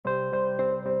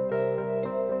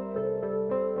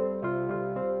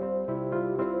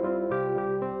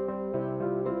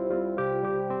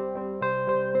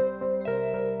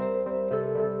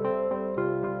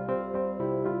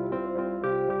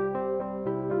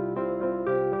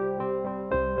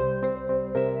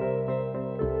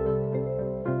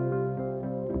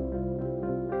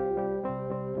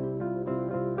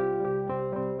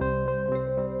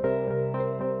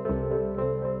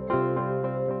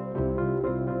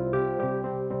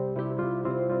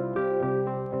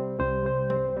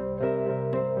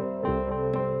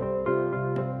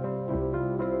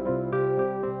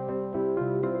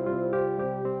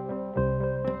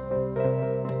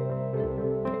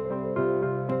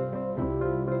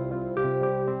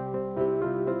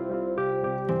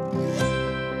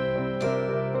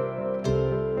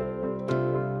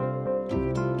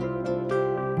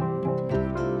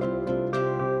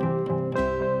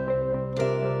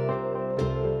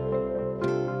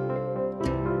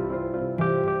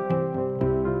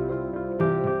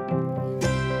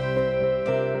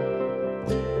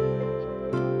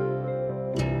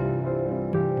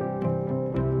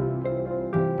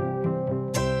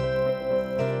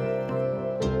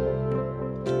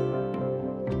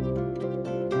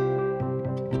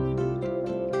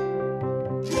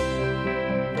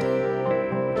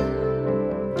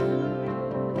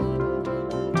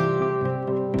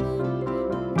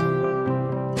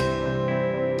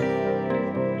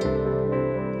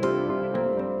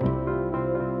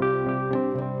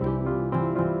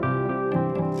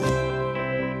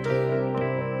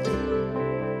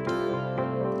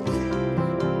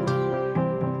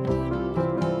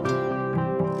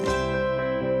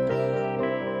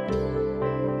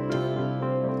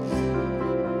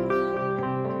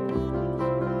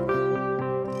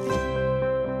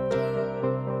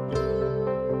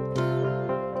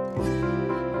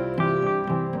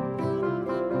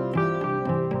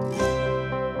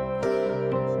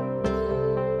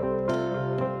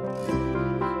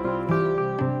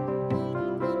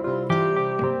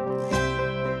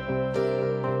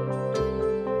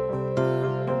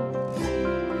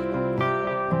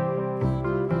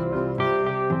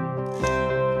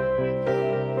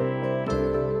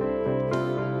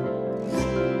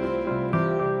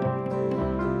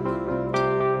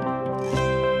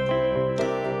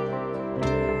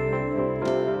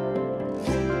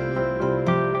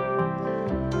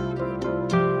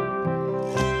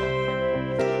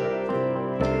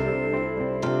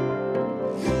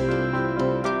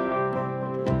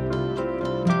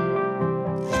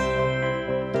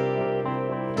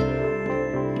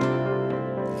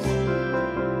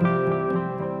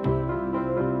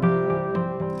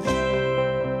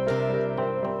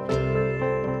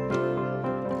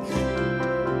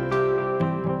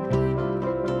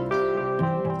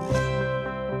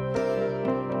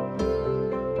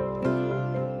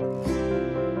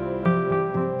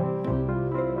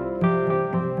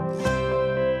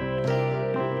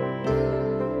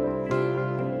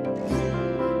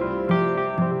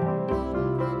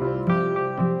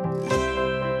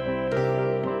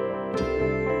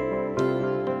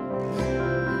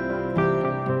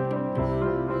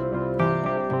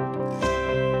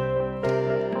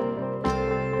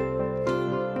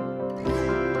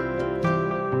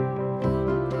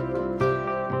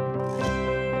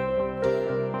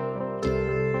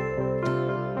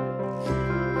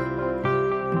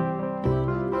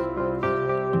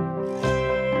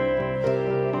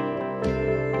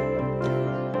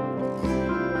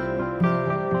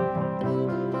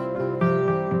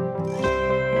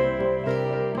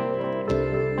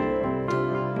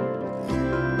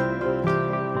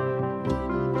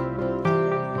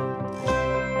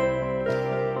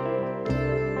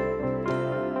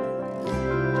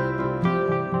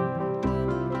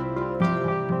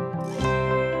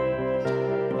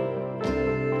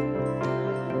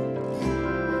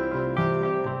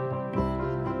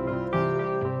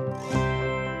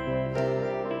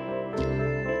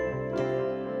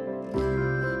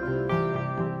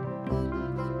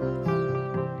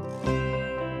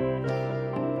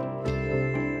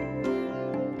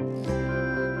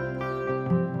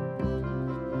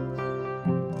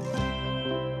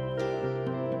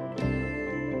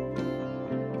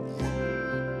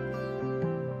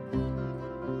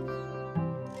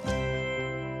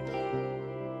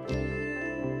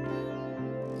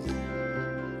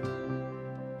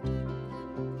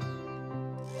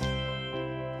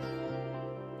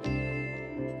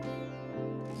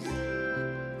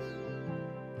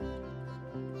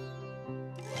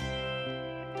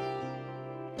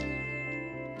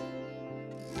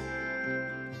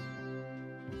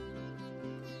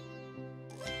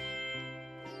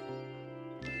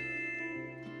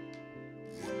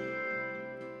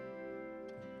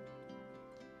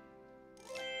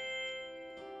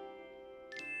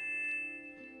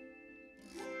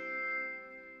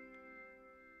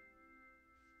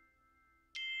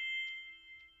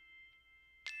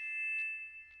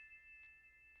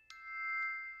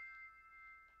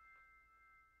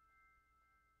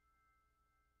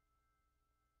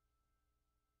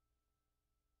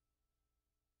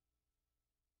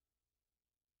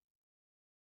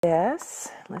this.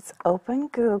 Let's open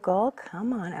Google.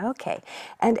 Come on. Okay.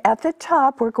 And at the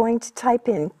top, we're going to type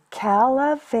in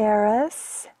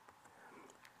Calaveras.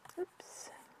 Oops.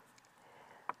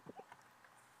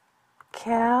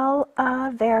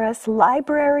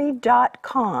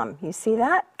 Calaveraslibrary.com. You see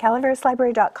that?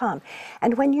 Calaveraslibrary.com.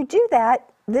 And when you do that,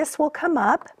 this will come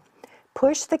up.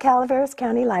 Push the Calaveras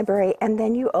County Library, and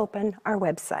then you open our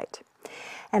website.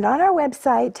 And on our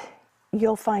website,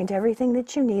 you'll find everything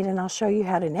that you need, and I'll show you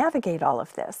how to navigate all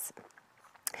of this.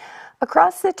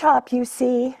 Across the top, you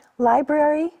see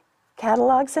Library,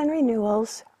 Catalogs and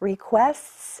Renewals,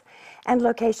 Requests, and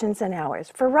Locations and Hours.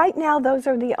 For right now, those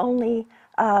are the only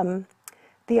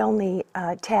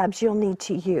tabs you'll need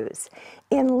to use.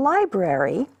 In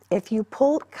Library, if you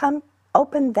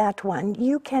open that one,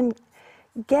 you can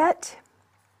get,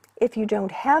 if you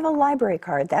don't have a library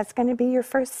card, that's going to be your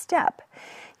first step.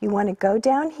 You want to go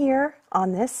down here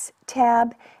on this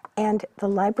tab, and the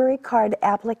library card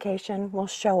application will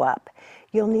show up.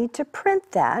 You'll need to print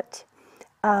that,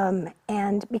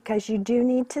 and because you do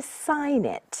need to sign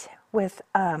it with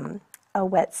a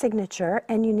wet signature,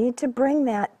 and you need to bring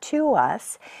that to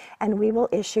us, and we will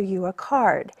issue you a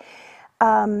card.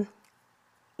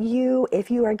 If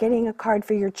you are getting a card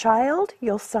for your child,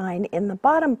 you'll sign in the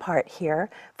bottom part here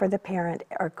for the parent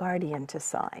or guardian to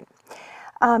sign.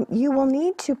 You will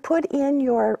need to put in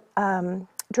your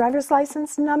driver's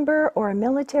license number or a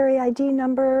military ID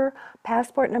number,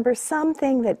 passport number,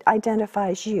 something that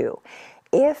identifies you.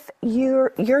 If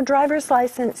your driver's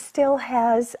license still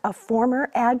has a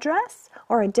former address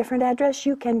or a different address,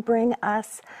 you can bring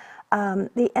us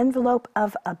the envelope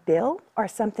of a bill or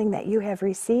something that you have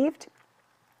received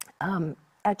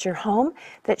at your home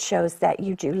that shows that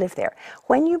you do live there.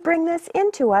 When you bring this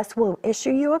into us, we'll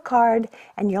issue you a card,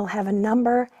 and you'll have a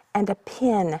number and a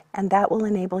PIN, and that will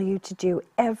enable you to do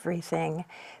everything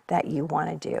that you want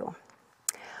to do.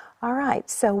 All right,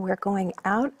 so we're going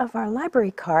out of our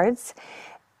library cards.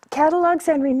 Catalogs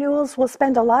and renewals, we'll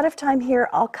spend a lot of time here.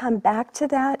 I'll come back to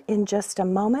that in just a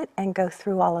moment and go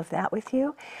through all of that with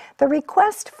you. The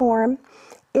request form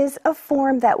is a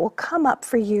form that will come up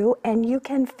for you, and you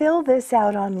can fill this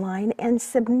out online and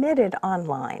submit it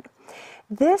online.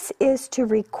 This is to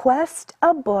request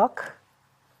a book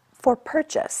for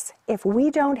purchase. If we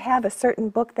don't have a certain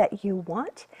book that you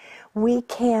want, we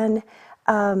can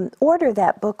order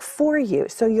that book for you.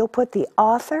 So you'll put the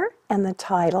author and the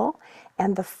title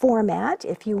and the format,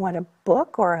 if you want a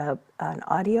book or an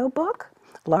audio book,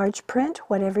 large print,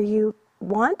 whatever you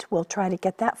want, we'll try to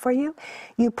get that for you.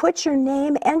 You put your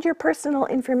name and your personal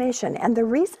information, and the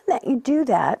reason that you do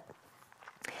that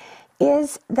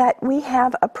is that we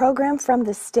have a program from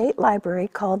the state library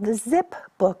called the Zip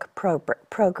Book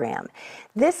program.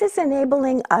 This is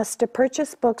enabling us to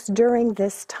purchase books during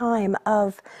this time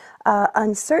of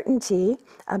uncertainty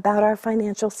about our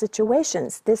financial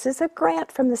situations. This is a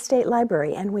grant from the state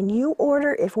library, and when you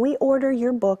order, if we order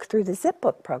your book through the Zip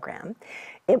Book program,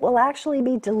 it will actually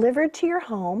be delivered to your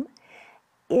home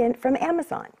from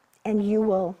Amazon, and you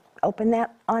will open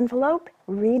that envelope,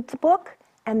 read the book,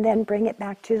 and then bring it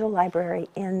back to the library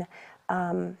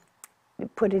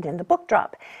put it in the book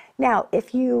drop. Now,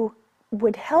 if you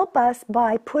would help us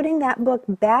by putting that book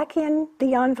back in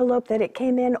the envelope that it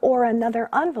came in or another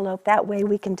envelope, that way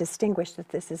we can distinguish that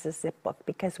this is a zip book,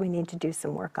 because we need to do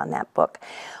some work on that book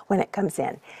when it comes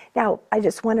in. Now, I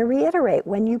just want to reiterate,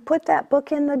 when you put that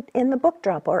book in the book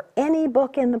drop, or any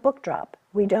book in the book drop,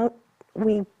 we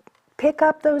pick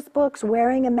up those books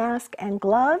wearing a mask and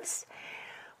gloves.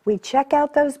 We check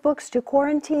out those books to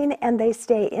quarantine, and they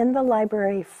stay in the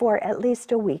library for at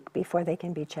least a week before they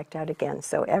can be checked out again.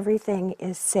 So everything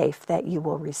is safe that you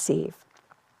will receive.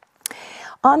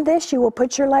 On this, you will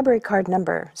put your library card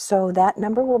number. So that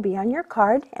number will be on your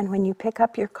card, and when you pick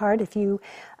up your card, if you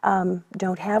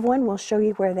don't have one, we'll show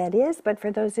you where that is. But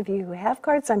for those of you who have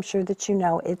cards, I'm sure that you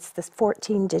know it's the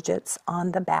 14 digits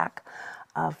on the back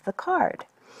of the card.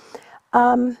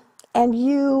 And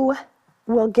you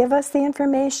will give us the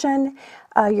information,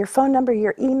 your phone number,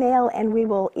 your email, and we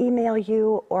will email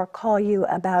you or call you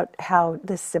about how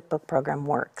this Zip Book program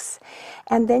works.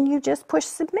 And then you just push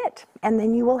submit, and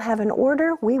then you will have an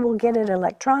order. We will get it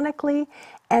electronically,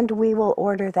 and we will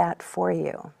order that for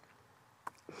you.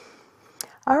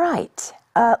 All right,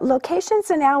 locations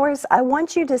and hours. I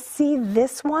want you to see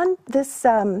this one, this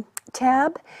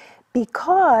tab,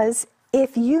 because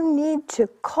if you need to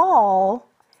call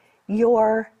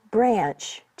your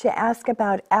branch to ask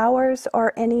about hours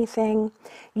or anything,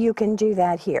 you can do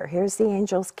that here. Here's the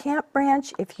Angels Camp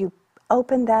branch. If you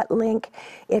open that link,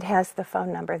 it has the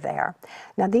phone number there.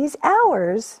 Now, these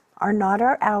hours are not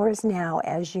our hours now.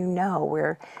 As you know,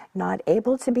 we're not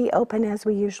able to be open as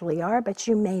we usually are, but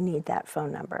you may need that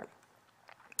phone number.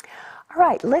 All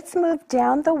right, let's move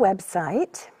down the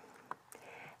website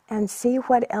and see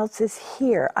what else is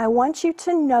here. I want you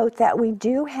to note that we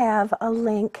do have a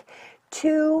link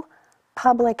to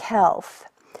public health.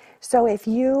 So if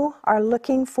you are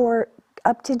looking for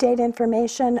up-to-date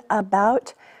information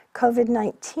about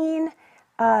COVID-19,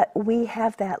 we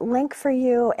have that link for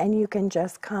you, and you can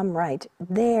just come right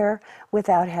there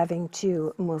without having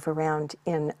to move around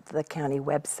in the county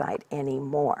website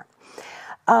anymore.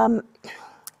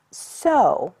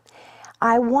 So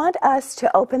I want us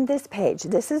to open this page.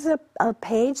 This is a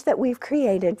page that we've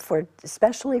created for,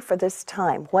 especially for this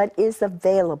time. What is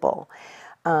available?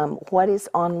 What is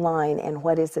online and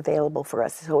what is available for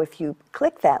us? So if you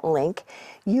click that link,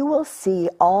 you will see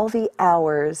all the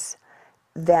hours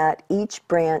that each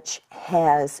branch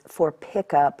has for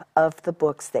pickup of the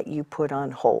books that you put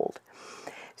on hold.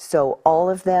 So all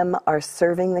of them are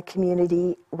serving the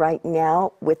community right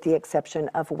now, with the exception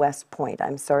of West Point.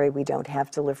 I'm sorry we don't have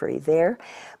delivery there,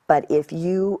 but if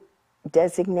you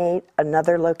designate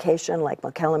another location like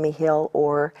McCallum Hill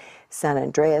or San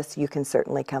Andreas, you can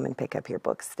certainly come and pick up your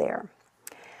books there.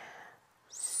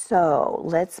 So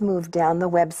let's move down the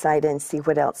website and see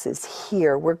what else is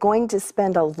here. We're going to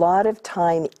spend a lot of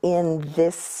time in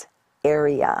this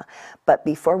area, but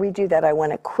before we do that, I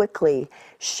want to quickly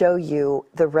show you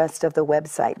the rest of the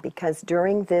website, because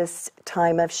during this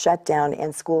time of shutdown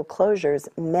and school closures,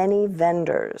 many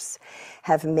vendors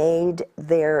have made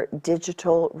their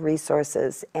digital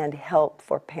resources and help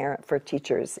for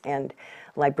teachers and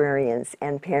librarians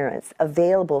and parents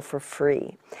available for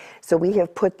free. So we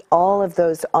have put all of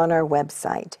those on our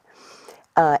website.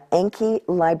 Enki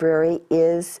Library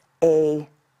is a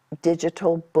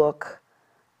digital book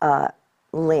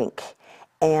link,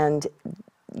 and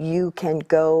you can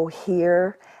go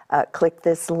here, click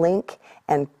this link,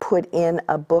 and put in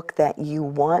a book that you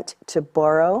want to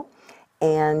borrow,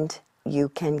 and you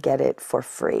can get it for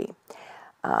free.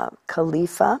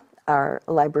 Khalifa, our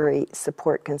library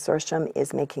support consortium,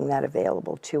 is making that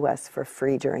available to us for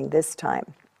free during this time.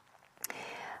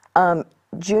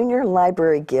 Junior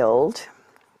Library Guild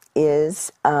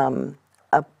is a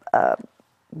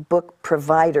book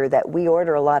provider that we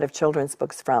order a lot of children's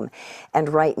books from, and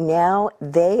right now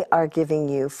they are giving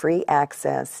you free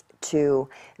access to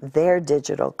their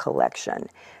digital collection,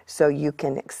 so you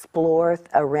can explore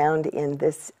around in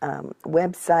this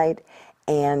website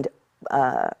and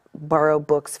borrow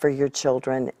books for your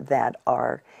children that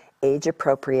are age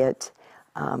appropriate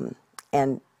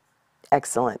and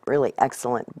excellent, really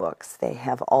excellent books. They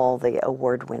have all the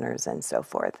award winners and so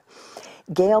forth.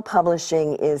 Gale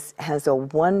Publishing has a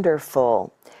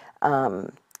wonderful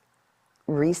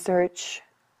research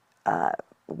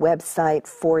website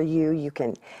for you. You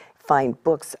can find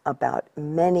books about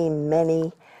many,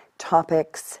 many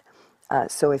topics.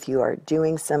 So if you are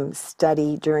doing some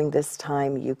study during this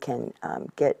time, you can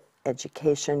get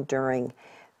education during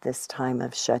this time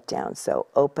of shutdown. So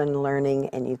open learning,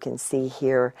 and you can see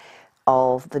here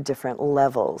all the different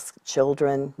levels: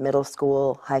 children, middle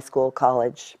school, high school,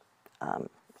 college.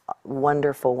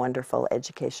 Wonderful, wonderful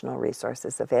educational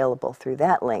resources available through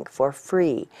that link for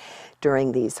free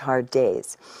during these hard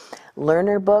days.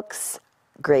 Learner books,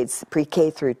 grades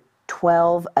pre-K through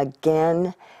 12.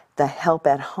 Again, the Help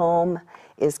at Home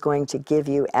is going to give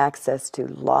you access to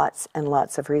lots and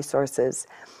lots of resources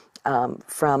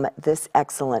from this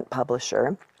excellent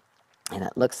publisher. And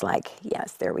it looks like,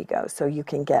 yes, there we go. So you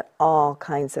can get all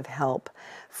kinds of help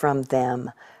from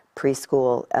them,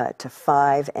 preschool to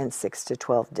 5 and 6 to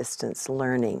 12 distance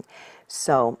learning.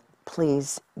 So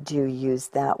please do use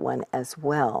that one as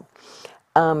well.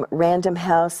 Random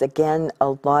House, again,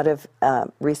 a lot of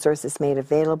resources made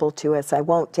available to us. I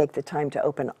won't take the time to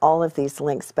open all of these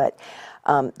links, but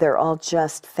they're all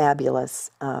just fabulous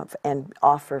and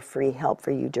offer free help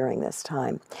for you during this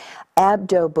time.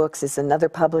 Abdo Books is another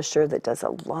publisher that does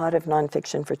a lot of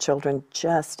nonfiction for children,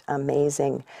 just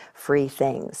amazing free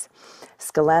things.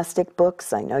 Scholastic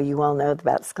Books, I know you all know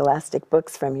about Scholastic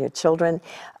Books from your children.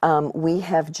 We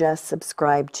have just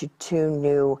subscribed to 2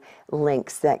 new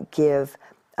links that give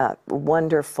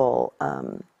wonderful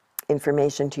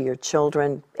information to your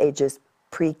children, ages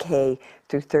pre-K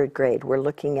through 3rd grade. We're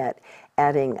looking at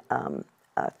adding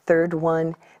a 3rd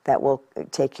one that will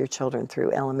take your children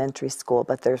through elementary school,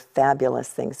 but there's fabulous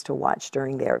things to watch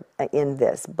during in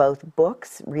this, both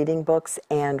books, reading books,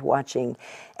 and watching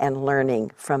and learning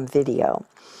from video.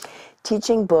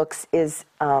 Teaching Books is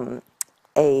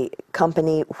a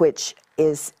company which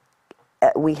is,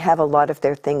 we have a lot of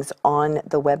their things on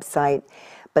the website,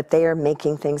 but they are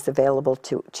making things available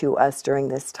to us during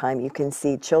this time. You can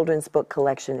see children's book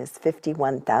collection is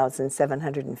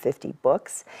 51,750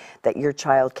 books that your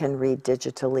child can read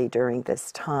digitally during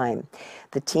this time.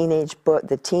 The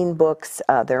teen books,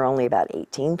 they're only about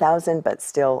 18,000, but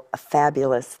still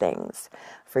fabulous things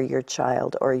for your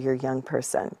child or your young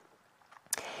person.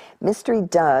 Mystery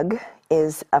Doug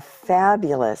is a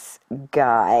fabulous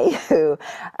guy who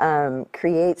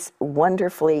creates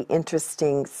wonderfully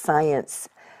interesting science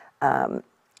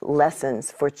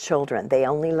lessons for children. They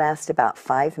only last about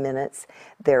 5 minutes.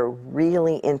 They're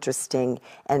really interesting.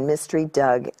 And Mystery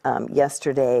Doug,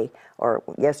 yesterday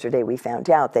we found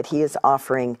out that he is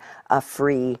offering a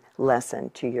free lesson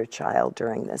to your child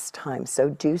during this time. So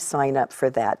do sign up for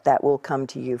that. That will come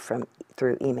to you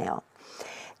through email.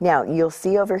 Now, you'll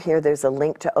see over here there's a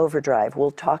link to Overdrive.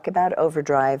 We'll talk about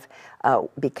Overdrive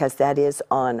because that is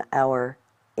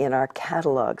in our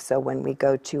catalog. So when we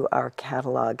go to our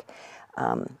catalog,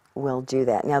 we'll do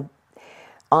that. Now,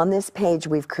 on this page,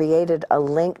 we've created a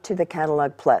link to the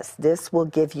Catalog Plus. This will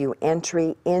give you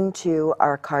entry into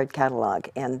our card catalog,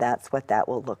 and that's what that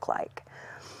will look like.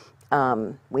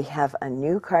 We have a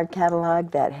new card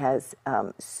catalog that has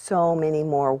so many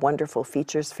more wonderful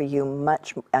features for you.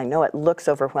 I know it looks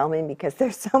overwhelming because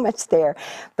there's so much there,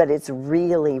 but it's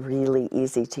really, really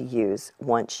easy to use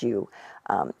once you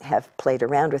have played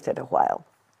around with it a while.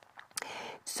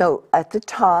 So at the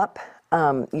top,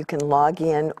 you can log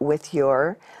in with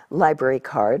your library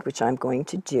card, which I'm going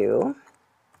to do.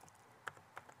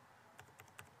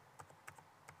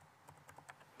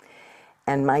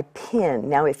 And my PIN.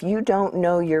 Now, if you don't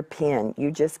know your PIN,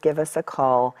 you just give us a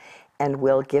call and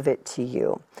we'll give it to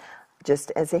you.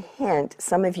 Just as a hint,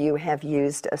 some of you have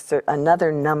used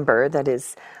another number that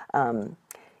is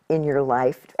in your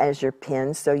life as your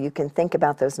PIN, so you can think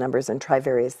about those numbers and try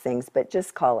various things, but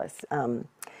just call us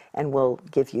and we'll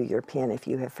give you your PIN if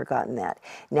you have forgotten that.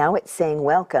 Now it's saying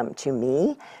welcome to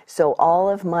me, so all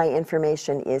of my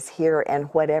information is here,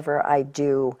 and whatever I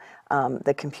do,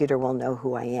 the computer will know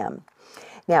who I am.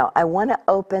 Now, I want to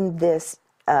open this.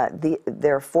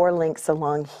 There are 4 links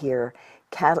along here.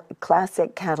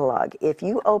 Classic Catalog. If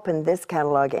you open this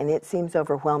catalog and it seems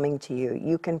overwhelming to you,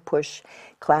 you can push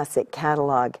Classic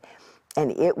Catalog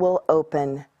and it will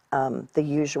open the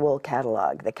usual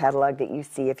catalog, the catalog that you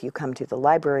see if you come to the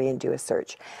library and do a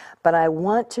search. But I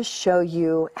want to show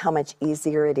you how much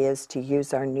easier it is to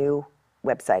use our new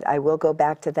website. I will go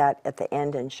back to that at the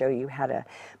end and show you how to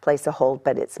place a hold,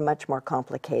 but it's much more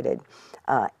complicated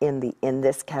in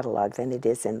this catalog than it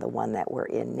is in the one that we're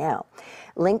in now.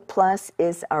 Link Plus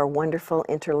is our wonderful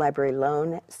interlibrary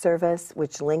loan service,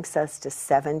 which links us to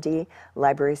 70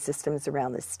 library systems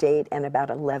around the state and about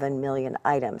 11 million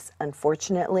items.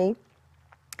 Unfortunately,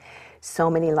 so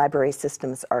many library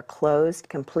systems are closed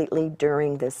completely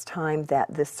during this time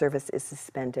that this service is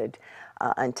suspended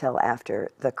until after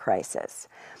the crisis.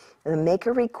 The Make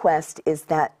a Request is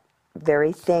that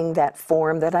very thing, that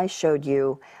form that I showed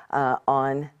you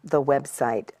on the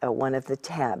website, one of the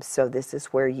tabs. So this is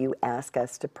where you ask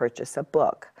us to purchase a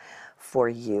book for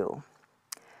you.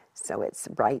 So it's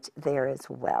right there as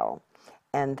well.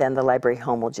 And then the library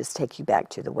home will just take you back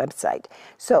to the website.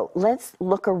 So let's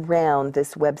look around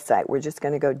this website. We're just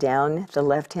going to go down the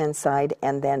left-hand side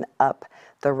and then up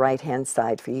the right-hand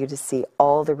side for you to see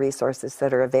all the resources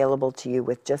that are available to you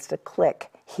with just a click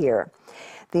here.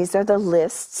 These are the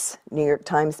lists, New York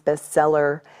Times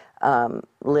bestseller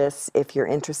lists, if you're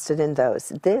interested in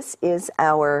those. This is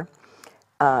our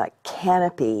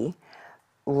Canopy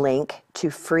link to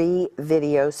free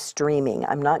video streaming.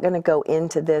 I'm not going to go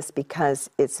into this because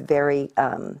it's very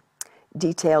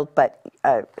detailed, but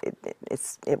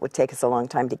it would take us a long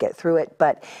time to get through it.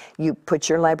 But you put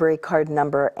your library card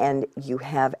number and you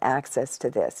have access to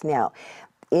this. Now,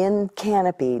 in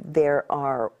Canopy, there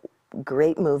are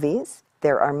great movies.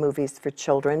 There are movies for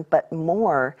children, but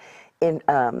more in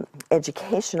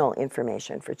educational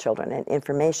information for children and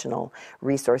informational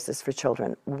resources for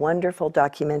children. Wonderful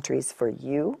documentaries for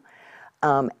you.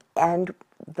 And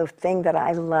the thing that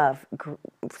I love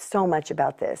so much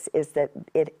about this is that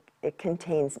it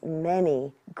contains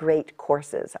many great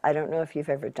courses. I don't know if you've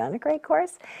ever done a great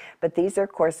course, but these are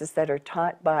courses that are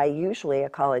taught by usually a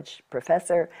college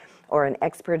professor or an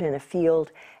expert in a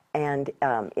field. And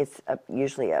it's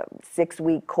usually a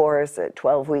 6-week course, a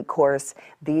 12-week course.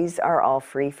 These are all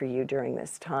free for you during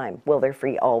this time. Well, they're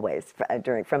free always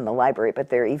from the library, but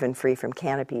they're even free from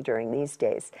Canopy during these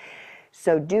days.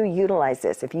 So do utilize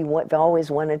this. If you've always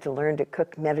wanted to learn to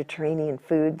cook Mediterranean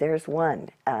food, there's one.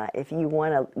 If you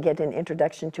want to get an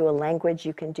introduction to a language,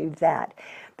 you can do that.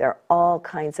 There are all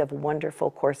kinds of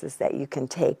wonderful courses that you can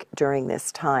take during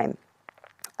this time.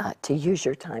 to use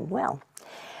your time well.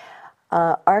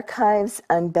 Archives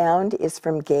Unbound is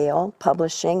from Gale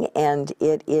Publishing, and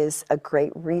it is a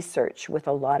great research with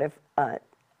a lot of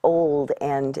old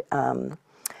and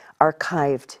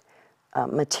archived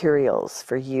materials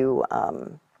for you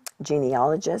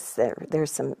genealogists.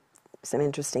 There's some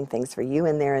interesting things for you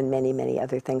in there, and many, many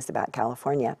other things about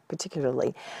California,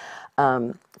 particularly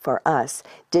for us.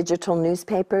 Digital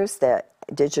newspapers, the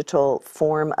digital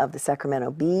form of the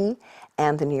Sacramento Bee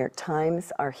and the New York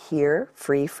Times are here,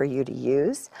 free for you to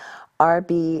use.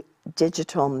 RB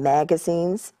Digital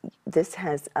magazines. This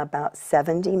has about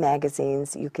 70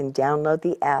 magazines. You can download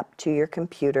the app to your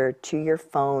computer, to your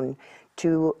phone,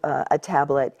 to a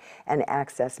tablet, and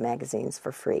access magazines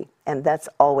for free. And that's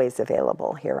always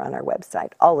available here on our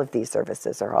website. All of these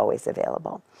services are always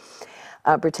available.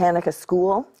 Britannica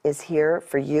School is here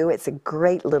for you. It's a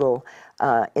great little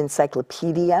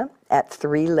encyclopedia at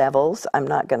 3 levels. I'm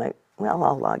not going to, well,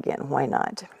 I'll log in. Why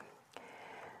not?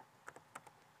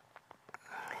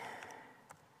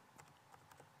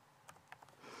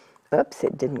 Oops,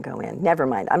 it didn't go in. Never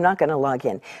mind. I'm not going to log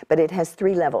in. But it has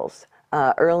 3 levels.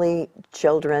 Early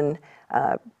children,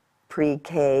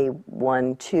 pre-K,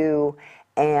 1, 2,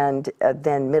 and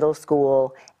then middle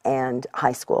school and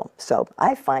high school. So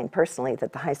I find personally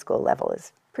that the high school level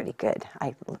is pretty good.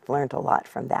 I learned a lot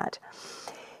from that.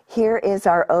 Here is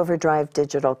our Overdrive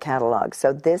digital catalog.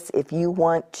 So this, if you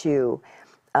want to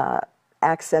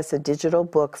access a digital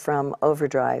book from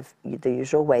Overdrive, the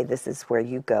usual way, this is where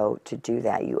you go to do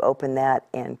that. You open that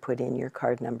and put in your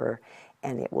card number,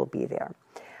 and it will be there.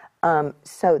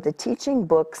 So the teaching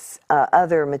books,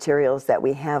 other materials that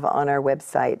we have on our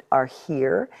website are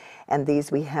here, and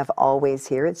these we have always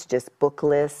here. It's just book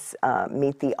lists,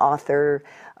 meet the author,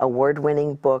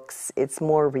 award-winning books. It's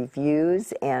more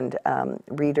reviews and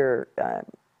reader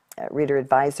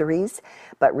advisories.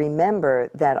 But remember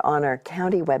that on our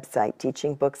county website,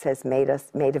 Teaching Books has made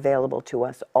available to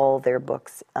us all their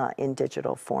books in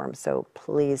digital form. So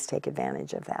please take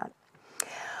advantage of that.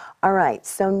 All right,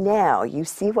 so now you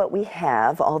see what we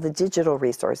have, all the digital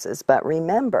resources, but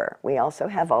remember, we also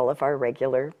have all of our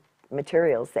regular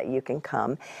materials that you can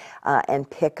come and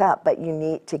pick up, but you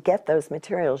need to get those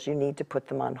materials, you need to put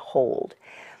them on hold.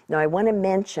 Now, I want to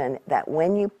mention that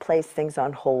when you place things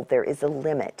on hold, there is a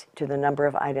limit to the number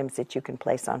of items that you can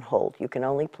place on hold. You can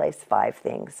only place 5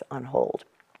 things on hold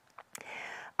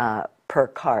per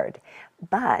card.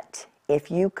 But if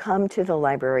you come to the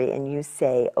library and you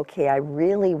say, okay, I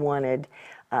really wanted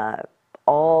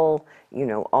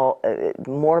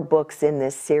more books in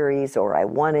this series, or I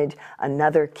wanted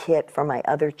another kit for my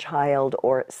other child,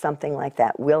 or something like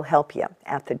that, we'll help you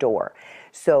at the door.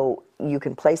 So you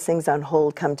can place things on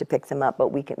hold, come to pick them up,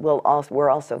 but we're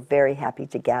also very happy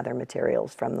to gather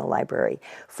materials from the library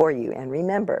for you. And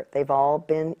remember, they've all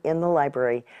been in the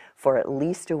library for at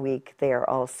least a week. They are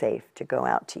all safe to go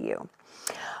out to you.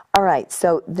 All right,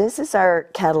 so this is our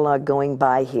catalog going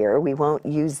by here. We won't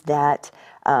use that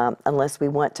unless we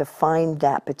want to find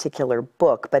that particular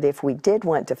book. But if we did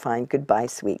want to find Goodbye,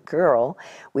 Sweet Girl,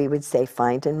 we would say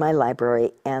Find in My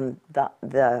Library, and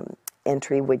the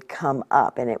entry would come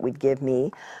up, and it would give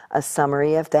me a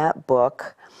summary of that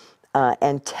book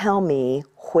and tell me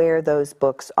where those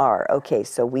books are. Okay,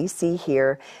 so we see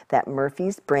here that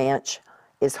Murphy's Branch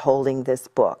is holding this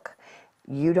book.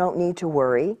 You don't need to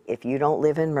worry. If you don't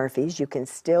live in Murphy's, you can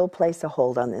still place a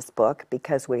hold on this book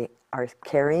because we are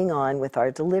carrying on with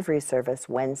our delivery service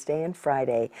Wednesday and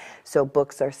Friday, so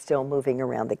books are still moving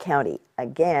around the county.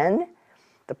 Again,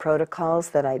 the protocols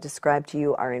that I described to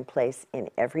you are in place in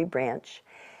every branch.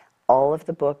 All of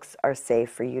the books are safe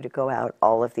for you to go out.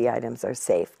 All of the items are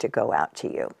safe to go out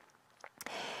to you.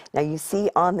 Now you see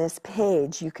on this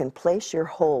page, you can place your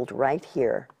hold right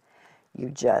here. You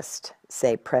just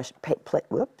say, place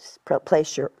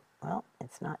your, well,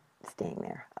 it's not staying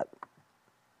there.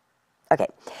 Okay.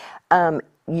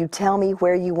 You tell me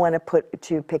where you want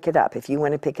to pick it up. If you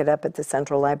want to pick it up at the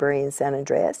Central Library in San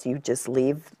Andreas, you just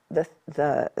leave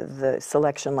the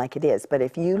selection like it is. But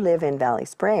if you live in Valley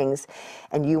Springs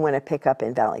and you want to pick up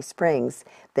in Valley Springs,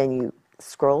 then you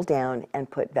scroll down and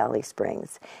put Valley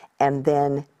Springs. And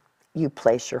then you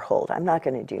place your hold. I'm not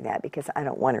going to do that because I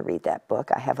don't want to read that book.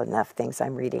 I have enough things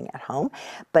I'm reading at home.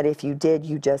 But if you did,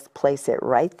 you just place it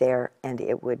right there and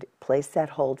it would place that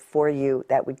hold for you.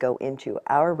 That would go into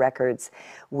our records.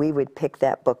 We would pick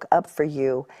that book up for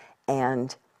you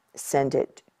and send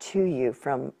it to you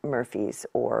from Murphy's,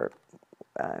 or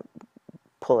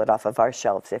pull it off of our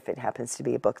shelves if it happens to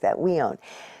be a book that we own.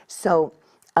 So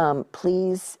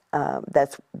please,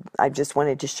 I just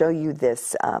wanted to show you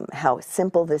this, how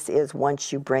simple this is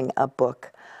once you bring a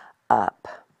book up.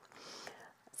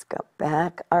 Go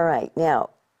back. All right, now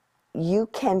you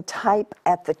can type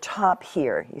at the top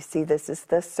here. You see this is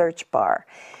the search bar.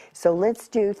 So let's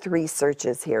do 3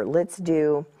 searches here. Let's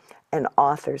do an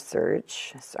author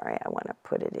search. Sorry, I want to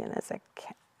put it in as a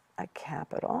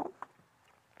capital.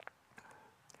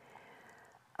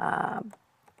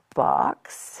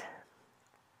 Box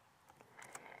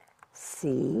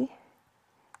C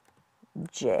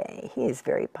J. He is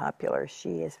very popular.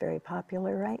 She is very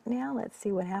popular right now. Let's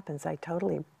see what happens. I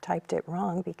totally typed it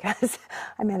wrong because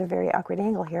I'm at a very awkward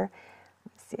angle here.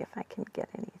 Let's see if I can get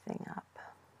anything up.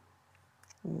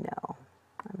 No,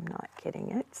 I'm not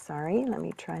getting it. Sorry. Let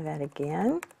me try that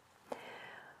again.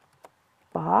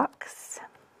 Box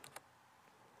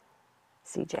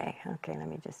CJ. Okay, let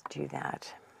me just do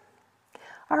that.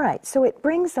 All right, so it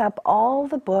brings up all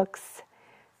the books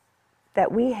that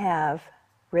we have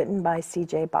written by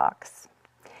C.J. Box,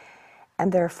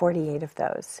 and there are 48 of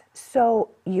those. So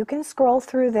you can scroll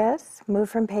through this, move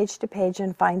from page to page,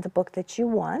 and find the book that you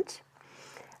want.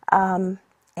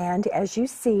 And as you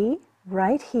see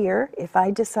right here, if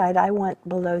I decide I want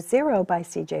Below Zero by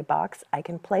C.J. Box, I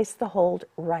can place the hold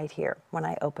right here when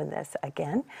I open this.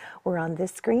 Again, we're on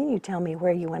this screen. You tell me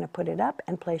where you want to put it up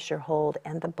and place your hold,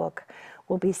 and the book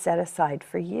will be set aside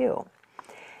for you.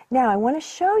 Now, I want to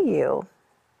show you,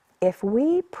 if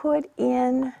we put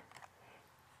in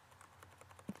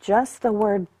just the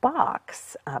word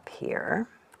box up here,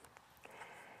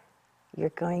 you're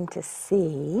going to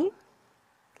see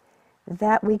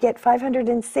that we get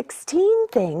 516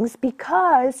 things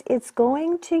because it's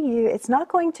not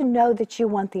going to know that you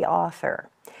want the author.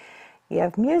 You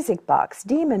have music box,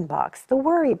 demon box, the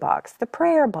worry box, the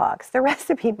prayer box, the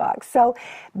recipe box. So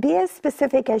be as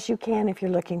specific as you can if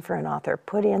you're looking for an author.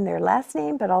 Put in their last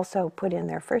name, but also put in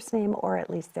their first name or at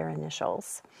least their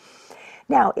initials.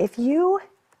 Now, if you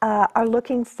are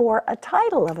looking for a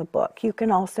title of a book, you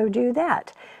can also do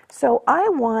that. So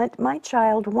my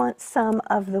child wants some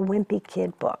of the Wimpy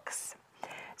Kid books.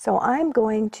 So I'm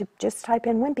going to just type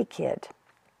in Wimpy Kid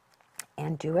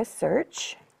and do a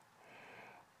search.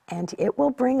 And it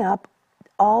will bring up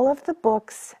all of the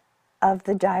books of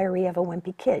the Diary of a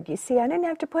Wimpy Kid. You see, I didn't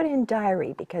have to put in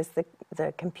diary because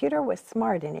the computer was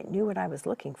smart and it knew what I was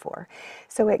looking for.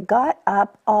 So it got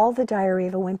up all the Diary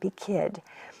of a Wimpy Kid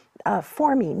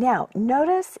for me. Now,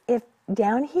 notice if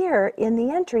down here in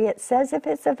the entry it says if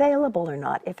it's available or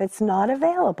not. If it's not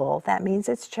available, that means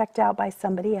it's checked out by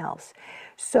somebody else.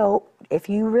 So if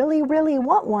you really, really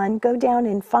want one, go down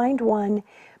and find one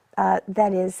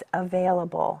that is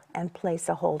available and place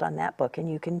a hold on that book,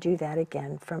 and you can do that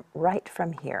again right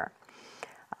from here.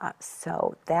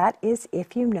 So that is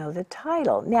if you know the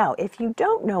title. Now, if you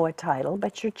don't know a title,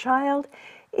 but your child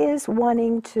is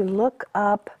wanting to look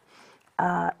up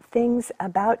things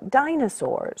about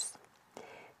dinosaurs,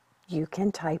 you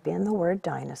can type in the word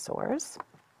dinosaurs,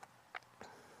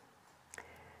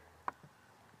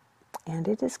 and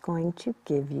it is going to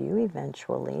give you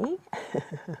eventually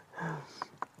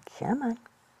come on.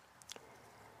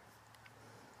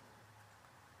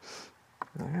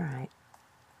 All right.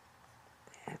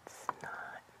 It's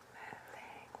not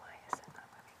moving. Why is it not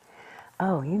moving?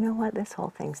 Oh, you know what? This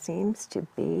whole thing seems to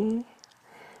be...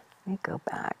 Let me go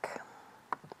back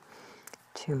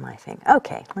to my thing.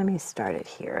 Okay, let me start it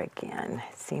here again.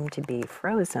 It seemed to be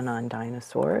frozen on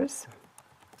dinosaurs.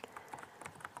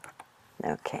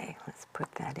 Okay, let's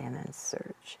put that in and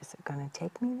search. Is it going to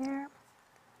take me there?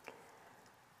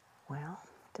 Well,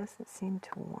 it doesn't seem to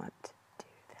want to do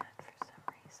that for some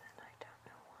reason. I don't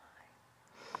know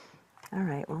why. All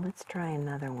right, well, let's try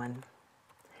another one.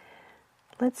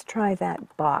 Let's try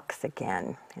that box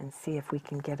again and see if we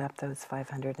can get up those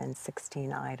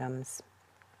 516 items.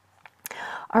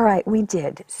 All right, we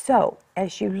did. So,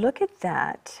 as you look at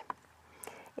that,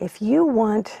 if you're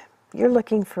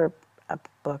looking for a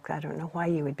book, I don't know why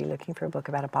you would be looking for a book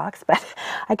about a box, but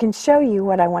I can show you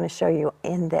what I want to show you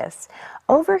in this.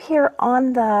 Over here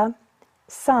on the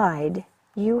side,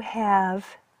 you have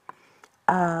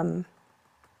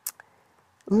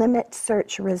limit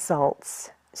search results.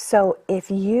 So if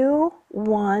you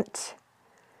want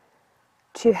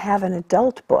to have an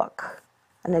adult book,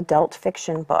 an adult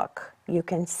fiction book, you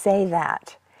can say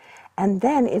that. And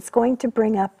then it's going to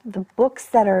bring up the books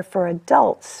that are for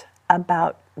adults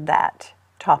about that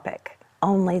topic,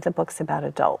 only the books about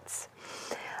adults.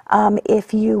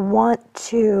 If you want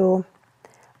to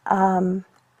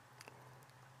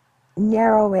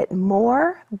narrow it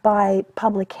more by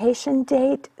publication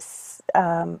date,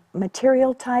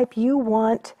 material type, you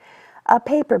want a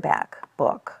paperback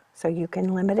book, so you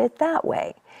can limit it that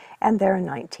way. And there are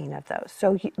 19 of those.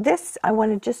 So I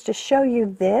wanted just to show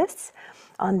you this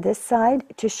on this side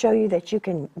to show you that you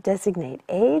can designate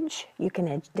age, you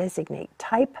can designate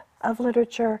type of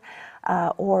literature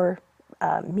or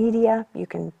media. You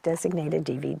can designate a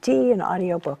DVD, an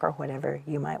audiobook, or whatever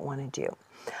you might want to do.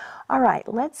 All right,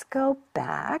 let's go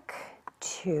back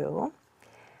to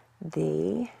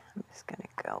I'm just going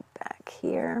to go back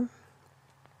here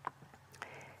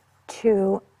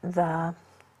to the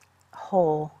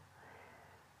whole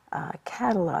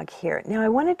catalog here. Now I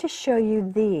wanted to show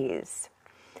you these.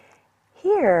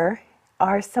 Here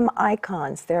are some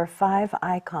icons. There are 5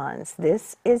 icons.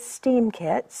 This is STEAM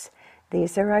kits.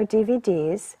 These are our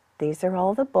DVDs. These are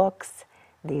all the books.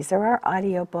 These are our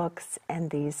audiobooks, and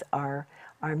these are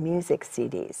our music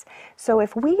CDs. So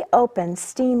if we open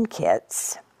STEAM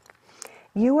kits,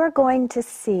 you are going to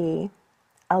see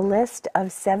a list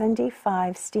of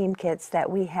 75 STEAM kits that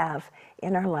we have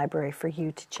in our library for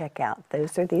you to check out.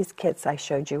 Those are these kits I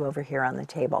showed you over here on the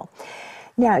table.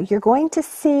 Now, you're going to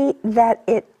see that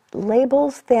it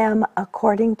labels them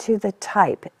according to the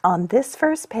type. On this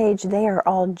first page, they are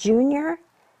all Junior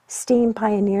STEAM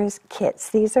Pioneers kits.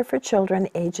 These are for children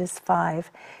ages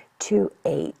 5 to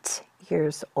 8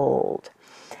 years old.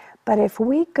 But if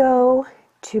we go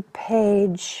to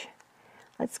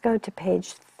let's go to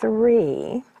page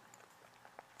 3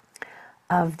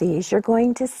 of these, you're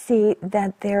going to see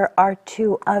that there are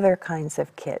 2 other kinds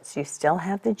of kits. You still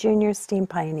have the Junior STEAM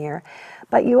Pioneer,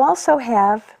 but you also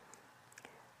have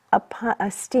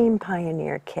a STEAM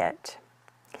Pioneer kit.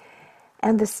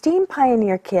 And the STEAM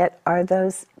Pioneer kit are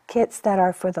those kits that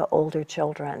are for the older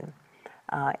children,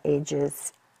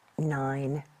 ages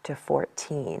 9 to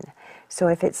 14. So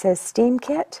if it says STEAM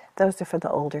kit, those are for the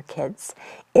older kids.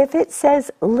 If it says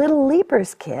Little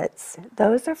Leapers kits,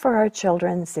 those are for our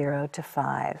children 0 to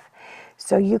 5.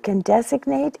 So you can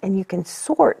designate and you can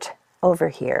sort over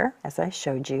here, as I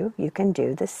showed you. You can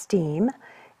do the STEAM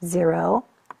 0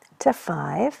 to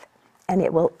 5, and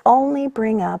it will only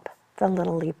bring up the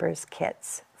Little Leapers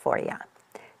kits for you.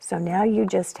 So now you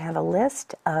just have a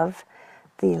list of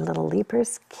the Little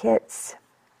Leapers kits.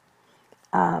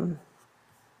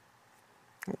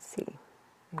 Let's see,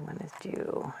 we want to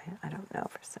do, I don't know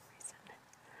for some reason.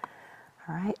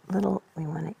 All right, we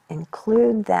want to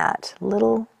include that, the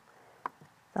Little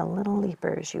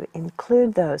Leapers, you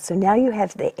include those. So now you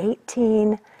have the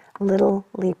 18 Little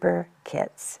Leaper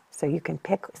kits. So you can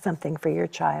pick something for your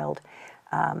child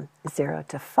 0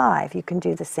 to 5. You can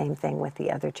do the same thing with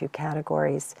the other 2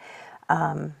 categories,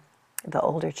 the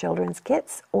older children's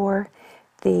kits or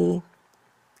the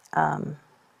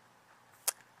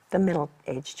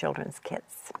middle-aged children's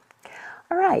kits.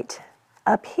 All right,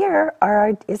 up here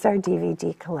is our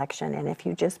DVD collection, and if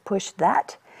you just push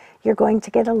that, you're going to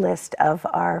get a list of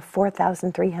our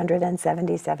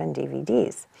 4,377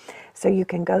 DVDs. So you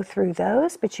can go through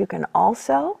those, but you can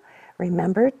also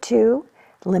remember to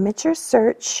limit your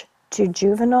search to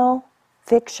juvenile,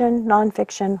 fiction,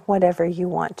 nonfiction, whatever you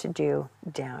want to do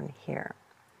down here.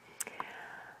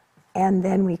 And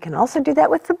then we can also do that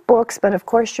with the books, but of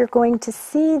course you're going to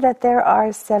see that there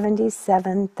are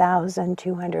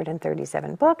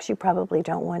 77,237 books. You probably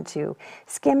don't want to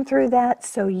skim through that,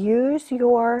 so use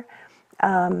your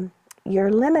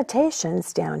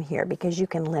limitations down here, because you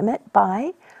can limit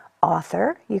by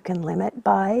author, you can limit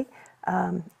by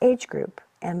age group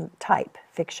and type,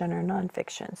 fiction or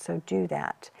nonfiction, so do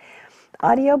that.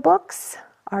 Audiobooks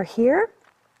are here.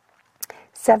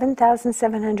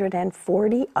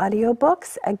 7,740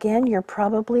 audiobooks. Again, you're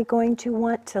probably going to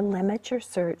want to limit your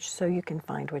search so you can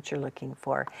find what you're looking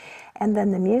for. And then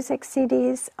the music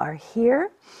CDs are here,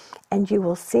 and you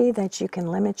will see that you can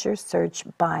limit your search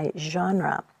by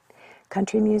genre.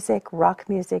 Country music, rock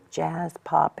music, jazz,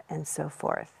 pop, and so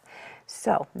forth.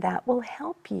 So that will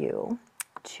help you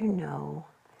to know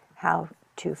how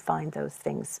to find those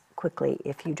things quickly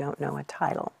if you don't know a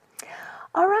title.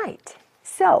 All right.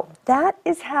 So that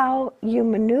is how you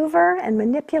maneuver and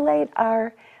manipulate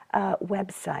our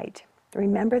website.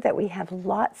 Remember that we have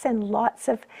lots and lots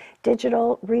of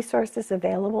digital resources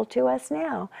available to us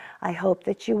now. I hope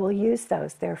that you will use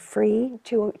those. They're free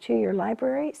to your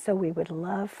library, so we would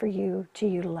love for you to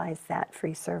utilize that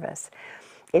free service.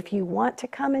 If you want to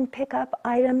come and pick up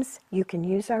items, you can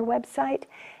use our website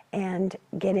and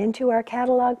get into our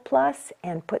Catalog Plus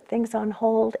and put things on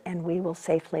hold, and we will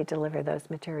safely deliver those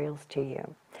materials to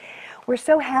you. We're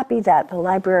so happy that the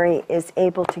library is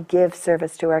able to give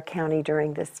service to our county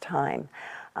during this time.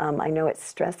 I know it's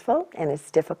stressful and it's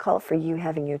difficult for you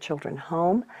having your children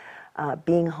home,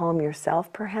 being home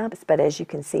yourself perhaps, but as you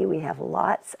can see, we have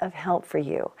lots of help for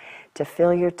you to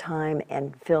fill your time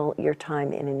and fill your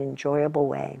time in an enjoyable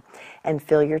way and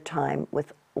fill your time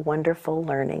with wonderful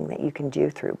learning that you can do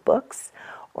through books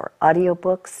or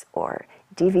audiobooks or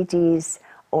DVDs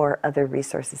or other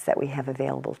resources that we have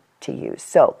available to you.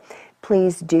 So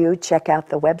please do check out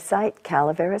the website,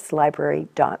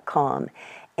 calaveraslibrary.com,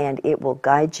 and it will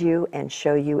guide you and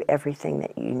show you everything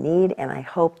that you need. And I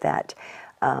hope that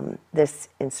this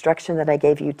instruction that I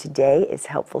gave you today is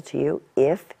helpful to you.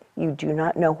 If you do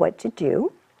not know what to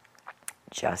do,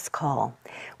 just call.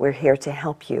 We're here to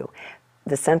help you.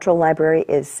 The Central Library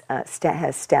has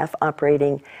staff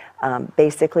operating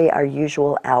basically our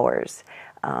usual hours.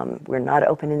 We're not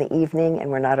open in the evening, and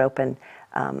we're not open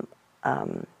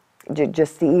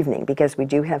just the evening, because we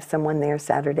do have someone there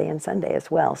Saturday and Sunday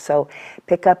as well. So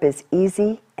pickup is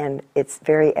easy, and it's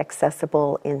very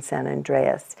accessible in San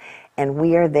Andreas. And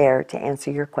we are there to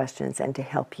answer your questions and to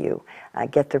help you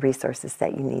get the resources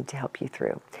that you need to help you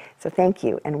through. So thank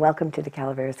you, and welcome to the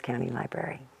Calaveras County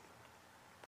Library.